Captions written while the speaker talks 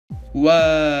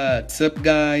What's up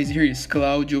guys, here is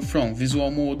Claudio from Visual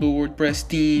Model WordPress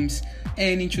Teams,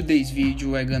 and in today's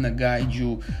video I'm gonna guide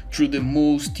you through the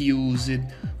most used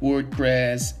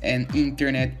WordPress and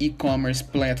internet e-commerce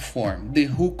platform, the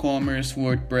WooCommerce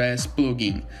WordPress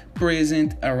plugin,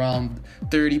 present around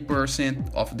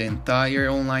 30% of the entire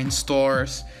online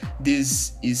stores.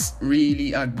 This is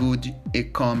really a good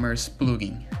e-commerce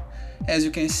plugin. As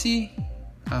you can see,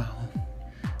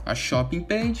 a shopping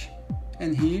page,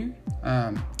 and here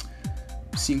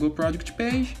single product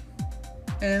page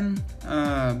and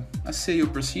a sale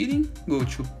proceeding. Go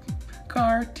to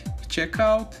cart,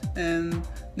 checkout, and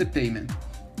the payment.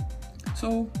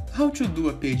 So how to do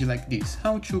a page like this?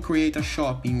 How to create a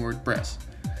shop in WordPress?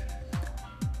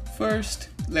 First,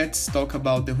 let's talk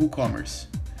about the WooCommerce.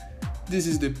 This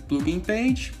is the plugin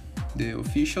page, the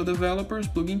official developers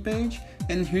plugin page,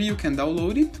 and here you can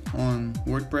download it on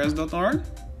wordpress.org.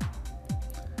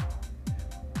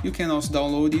 You can also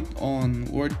download it on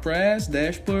WordPress,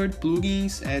 dashboard,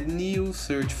 plugins, add new,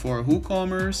 search for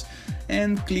WooCommerce,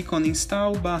 and click on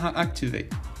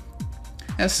install/activate.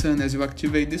 As soon as you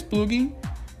activate this plugin,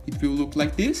 it will look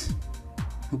like this.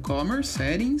 WooCommerce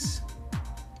settings,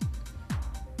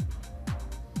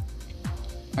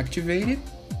 activate it,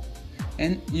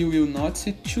 and you will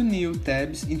notice two new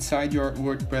tabs inside your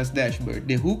WordPress dashboard,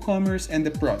 the WooCommerce and the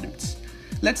products.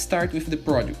 Let's start with the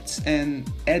products and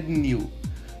add new,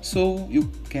 so you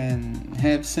can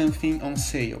have something on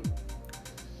sale.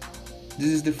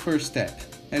 This is the first step.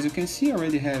 As you can see, I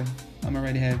already have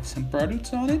some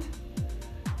products on it.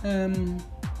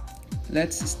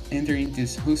 Let's enter in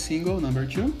this Who single number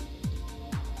 2.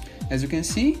 As you can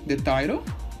see, the title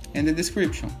and the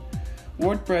description.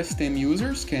 WordPress theme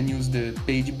users can use the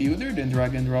page builder, the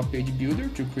drag and drop page builder,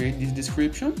 to create this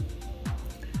description.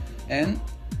 And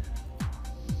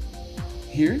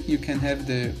here you can have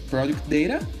the product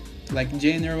data like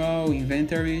general,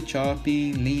 inventory,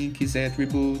 shopping, links,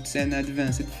 attributes, and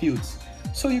advanced fields.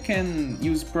 So you can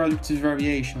use product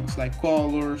variations like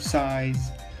color,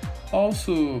 size.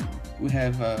 Also, we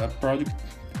have a product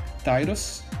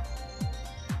titles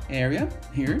area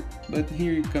here, but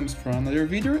here it comes from another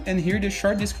video, and here the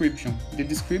short description, the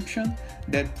description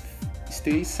that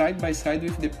stays side by side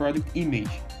with the product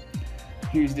image.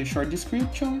 Here's the short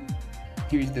description,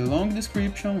 here's the long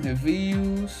description,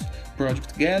 reviews,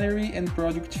 product gallery, and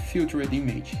product filtered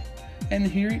image. And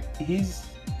here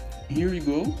we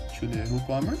go to the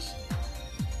WooCommerce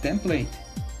template.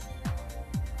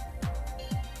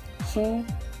 So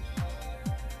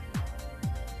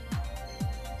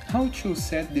how to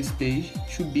set this page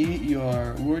to be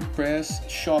your WordPress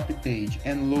shop page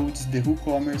and loads the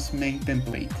WooCommerce main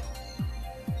template?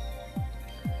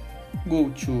 Go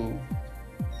to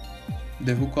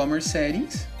the WooCommerce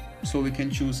settings, so we can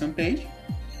choose some page.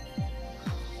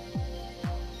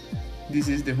 This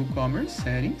is the WooCommerce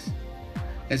settings.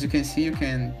 As you can see, you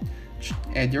can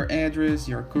add your address,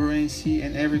 your currency,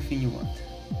 and everything you want.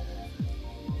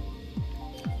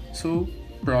 So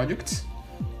products,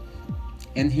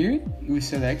 and here we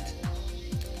select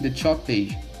the shop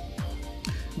page.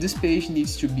 This page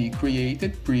needs to be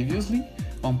created previously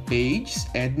on pages,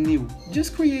 add new.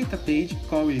 Just create a page,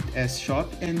 call it as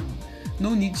shop, and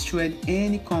no needs to add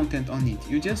any content on it.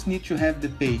 You just need to have the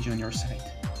page on your site.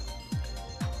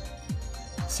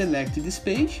 Select this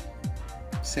page,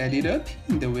 set it up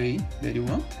in the way that you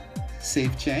want,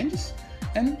 save changes,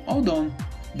 and all done.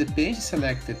 The page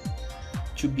selected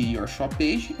to be your shop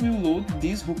page will load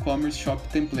this WooCommerce shop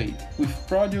template with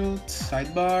products,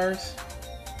 sidebars.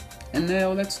 And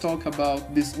now let's talk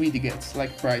about these widgets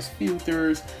like price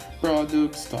filters,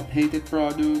 products, top hated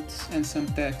products, and some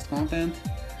text content.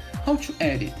 How to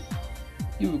add it?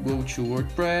 You will go to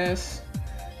WordPress,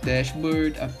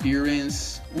 dashboard,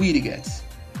 appearance, widgets.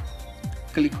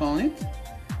 Click on it,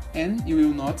 and you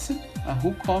will notice a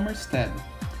WooCommerce tab.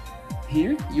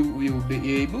 Here you will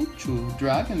be able to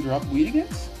drag and drop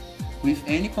widgets with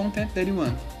any content that you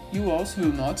want. You also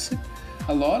will notice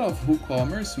a lot of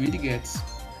WooCommerce widgets,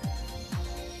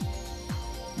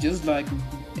 just like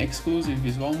exclusive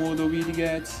visual model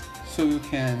widgets, so you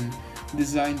can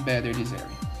design better this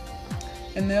area.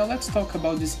 And now let's talk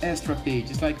about these extra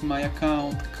pages like my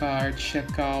account, cart,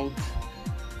 checkout.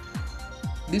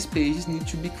 These pages need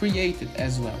to be created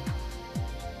as well.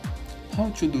 How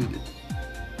to do that?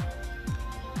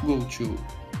 Go to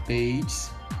page,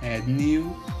 add a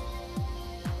new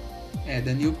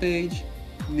page,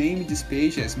 name this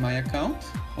page as my account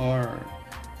or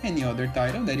any other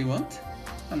title that you want.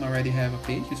 I already have a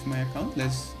page with my account,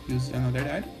 let's use another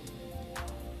title.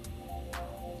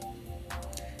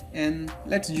 And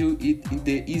let's do it in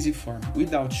the easy form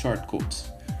without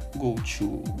shortcodes. go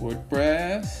to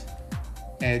WordPress,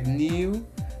 add new,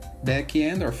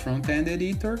 backend or front-end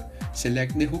editor,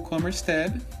 select the WooCommerce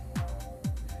tab,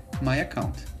 my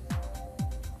account.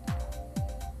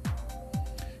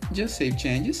 Just save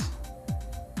changes.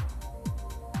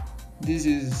 This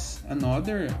is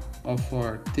another of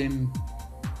our theme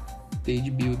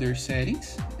page builder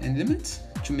settings and limits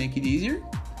to make it easier.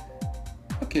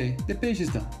 Okay, the page is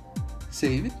done.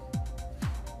 Save it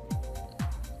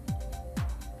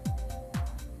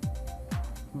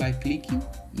by clicking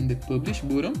in the publish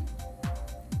button.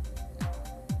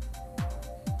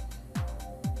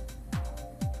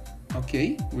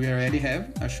 Okay, we already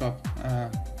have a shop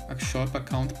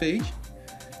account page.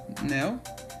 Now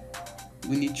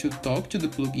we need to talk to the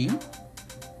plugin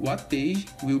what page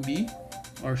will be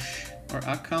our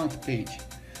account page.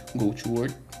 Go to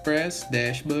WordPress,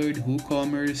 dashboard,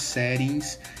 WooCommerce,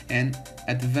 settings, and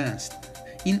advanced.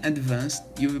 In advanced,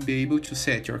 you will be able to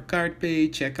set your cart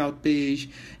page, checkout page,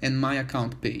 and my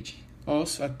account page.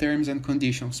 Also a terms and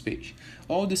conditions page.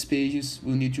 All these pages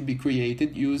will need to be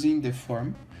created using the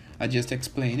form I just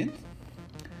explained it.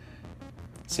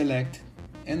 Select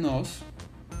and also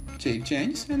save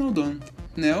changes and all done.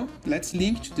 Now let's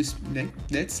link this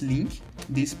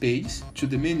page to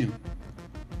the menu.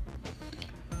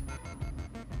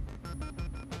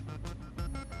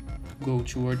 Go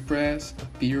to WordPress,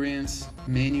 appearance,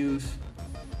 menus,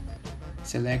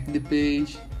 select the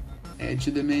page, add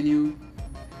to the menu,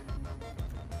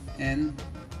 and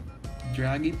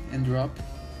drag it and drop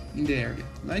in the area,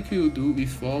 like you will do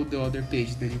with all the other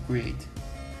pages that you create.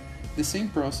 The same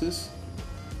process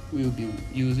will be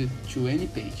used to any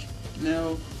page.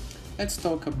 Now let's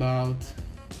talk about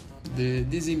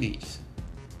these images,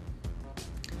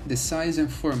 the size and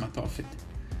format of it.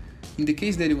 In the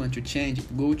case that you want to change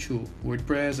it, go to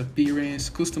WordPress, appearance,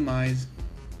 customize,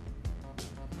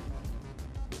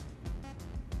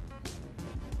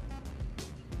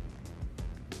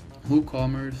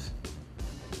 WooCommerce,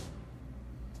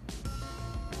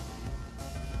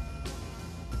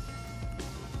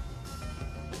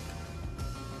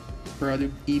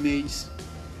 product image,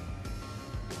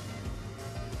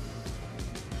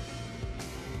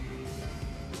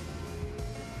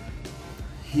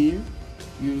 here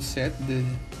you will set the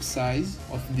size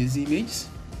of this image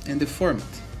and the format.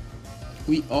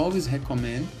 We always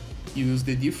recommend use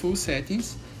the default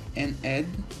settings and add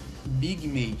big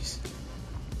images,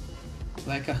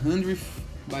 like 100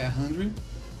 by 100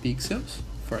 pixels,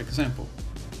 for example.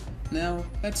 Now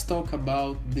let's talk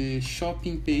about the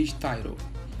shopping page title.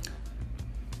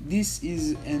 This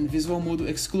is a Visual Mode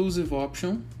exclusive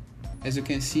option. As you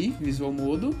can see, Visual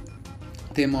Mode,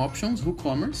 theme options,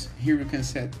 WooCommerce. Here you can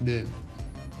set the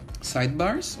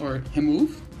sidebars or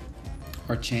remove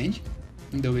or change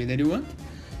in the way that you want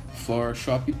for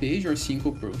shopping page or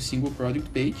single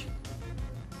product page.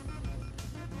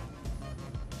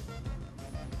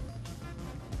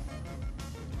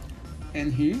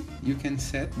 And here you can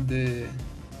set the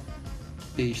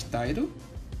page title,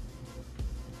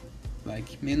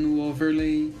 like menu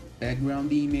overlay,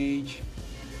 background image,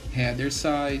 header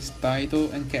size,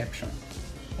 title, and caption.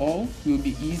 All will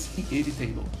be easily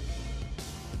editable.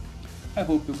 I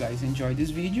hope you guys enjoyed this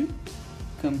video.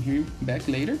 Come here back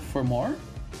later for more,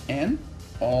 and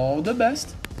all the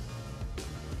best!